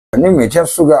你每天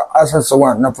输个20-30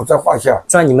万，那不在话下。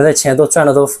赚你们的钱都赚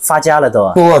的都发家了都。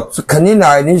多，肯定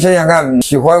的。你想想看，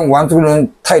喜欢玩这个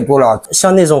人太多了。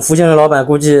像那种福建人老板，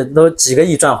估计都几个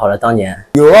亿赚好了。当年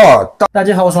有啊。大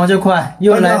家好，我是王秋裤啊，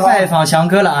又来拜访翔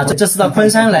哥了啊。这次到昆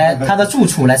山来他的住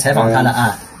处来采访他了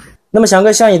啊。那么翔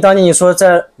哥，像你当年你说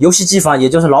在游戏机房，也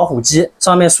就是老虎机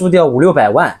上面输掉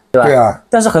500-600万，对吧？对啊。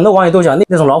但是很多网友都讲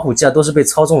那种老虎机啊都是被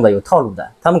操纵的，有套路的，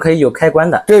他们可以有开关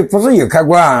的。对，不是有开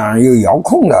关，有遥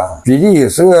控的，比例也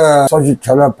是个稍许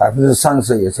调到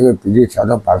30%，也是个比例调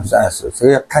到20%，这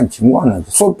个要看情况的。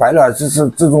说白了，就是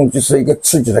这种就是一个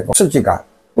刺激感。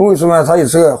为什么它也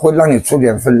是个会让你出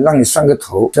点分，让你上个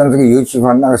头？像这个游戏机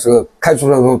房那个时候开出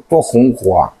来的时候多红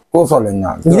火啊，多少人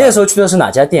啊！你那时候去的是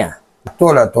哪家店？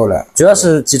多了，主要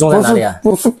是集中在哪里啊？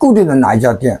不是固定的哪一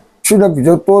家店，去的比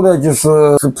较多的就是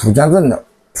浦江镇的。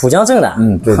浦江镇的，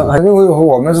对，因为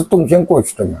我们是动迁过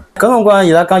去的嘛。搿辰光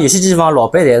伊拉讲游戏机房老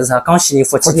板侪是啥？江西人、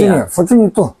福建人，福建人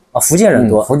多啊，福建人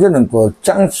多，福建人多，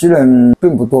江西人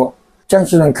并不多，江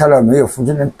西人开了没有福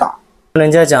建人大。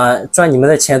人家讲赚你们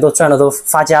的钱都赚的都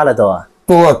发家了都。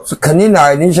多，肯定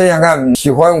的。你想想看，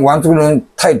喜欢玩这个人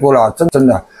太多了，真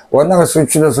的。我那个时候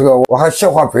去的时候，我还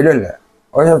笑话别人了。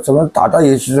我想怎么打到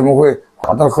游戏，怎么会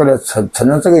打到后来成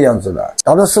了这个样子了？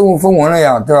打到身无分文了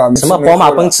呀，对吧？什么宝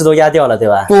马、奔驰都压掉了，对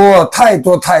吧？多，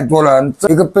太多了。这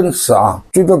一个奔驰啊，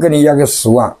最多给你压个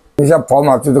10万，就像宝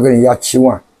马最多给你压7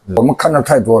万。我们看到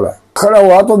太多了。后来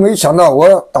我都没想到，我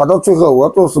打到最后，我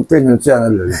都是变成这样的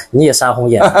人。你也杀红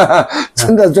眼，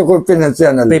真的就会变成这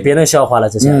样的人，被别人笑话了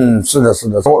这些。是的。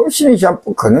我心里想，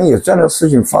不可能有这样的事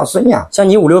情发生呀。像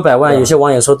你500-600万，有些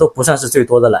网友说都不算是最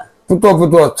多的了。不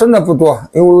多，真的不多。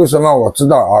因为什么？我知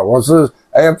道啊，我是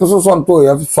不是算多，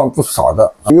也不算不少的。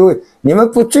因为你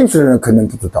们不进去的人可能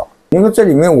不知道，你们在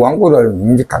里面玩过的人，你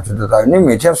们就感觉得到。你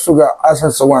每天输个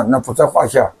20-30万，那不在话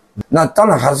下。那当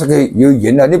然还是可以有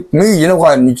赢的，你没有赢的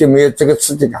话，你就没有这个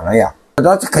刺激感了呀。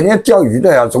他肯定要钓鱼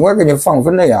的呀，总要给你放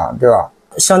分的呀，对吧？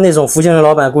像那种福建人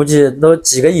老板，估计都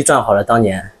几个亿赚好了。当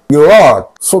年有啊，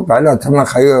说白了，他们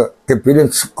还有给别人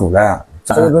吃股了呀。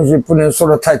这个东西不能说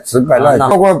的太直白了。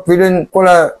包括别人过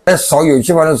来扫游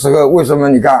戏房的时候，为什么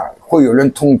你看会有人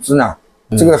通知呢？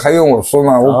这个还用我说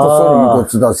吗？我不说你们都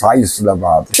知道啥意思了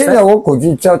吧？现在我估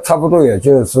计这差不多也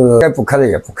就是该不开的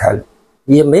也不开了。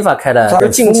也没法开了，就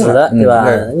禁止了，对吧？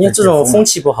因为这种风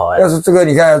气不好哎。要是这个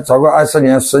你看，早个20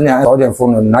年、10年早点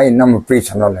封了，哪有那么悲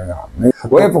惨的人啊？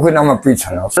我也不会那么悲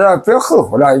惨了。是啊，不要后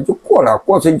悔了，就过了，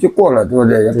过程就过了，对不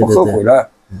对？也不后悔了。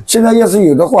现在要是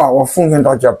有的话，我奉劝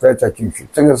大家不要再进去，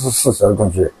这个是事实的东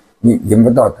西，你赢不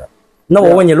到的。那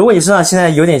我问你，如果你身上现在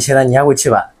有点钱了，你还会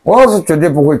去吧？我是绝对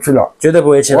不会去了，绝对不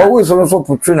会去了。我为什么说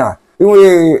不去呢？因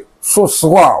为说实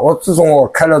话，自从我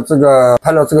拍了这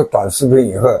个短视频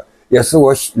以后。也是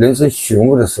我人生醒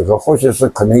悟的时候，或许是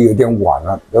可能有点晚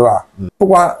了，对吧？不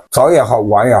管早也好，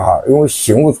晚也好，因为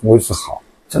醒悟总会是好，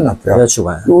真的不要去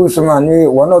玩。为什么？你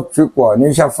玩到结果，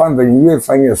你想翻本，你越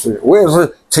翻越是。我也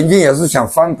是曾经也是想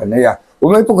翻本的呀，我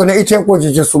们不可能一天过去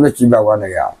就输了几百万的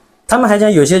呀。他们还讲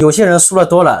有些人输了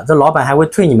多了，这老板还会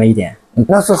退你们一点。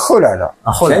那是后来的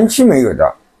啊，前期没有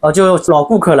的。就老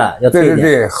顾客了，要退一点。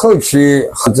对，后期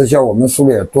这些我们输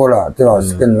的也多了，对吧？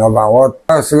跟老板，我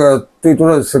那时候最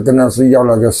多的是跟他是要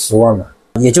了个10万嘛，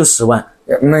也就10万。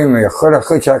没，后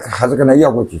期还是跟他要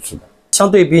过几次的。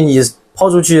相对比你抛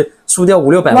出去输掉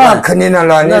500-600万，那肯定的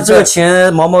了。那这个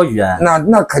钱毛毛雨啊。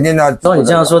那肯定的。照你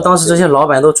这样说，当时这些老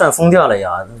板都赚疯掉了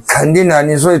呀。肯定的，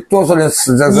你说多少人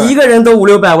死在这？你一个人都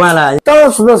500-600万了。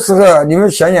当时的时候，你们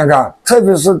想想看，特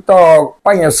别是到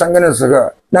半夜3更的时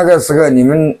候，那个时候你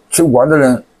们去玩的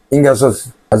人，应该说是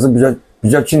还是比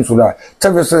较清楚的。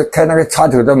特别是开那个插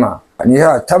头的嘛，你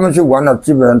看他们去玩的，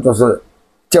基本上都是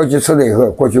交接车了以后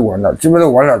过去玩的，基本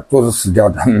上玩了都是死掉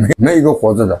的，没有一个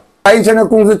活着的。他以前的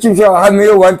工资进去还没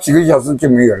有玩几个小时就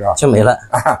没有了，就没了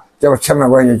啊，这千把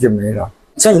块钱就没了。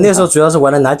像你那时候主要是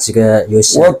玩的哪几个游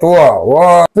戏？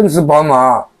我奔驰、宝马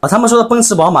啊。他们说的奔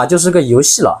驰、宝马就是个游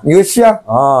戏了。游戏啊。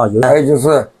游戏。还有就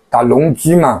是打龙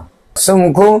机嘛，孙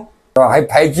悟空，对吧？还有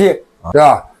排机，对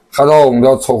吧？还有我们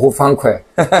的错误方块，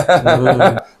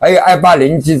还有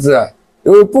280机子。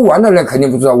因为不玩的人肯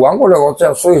定不知道，玩过了我这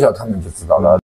样说一下，他们就知道了。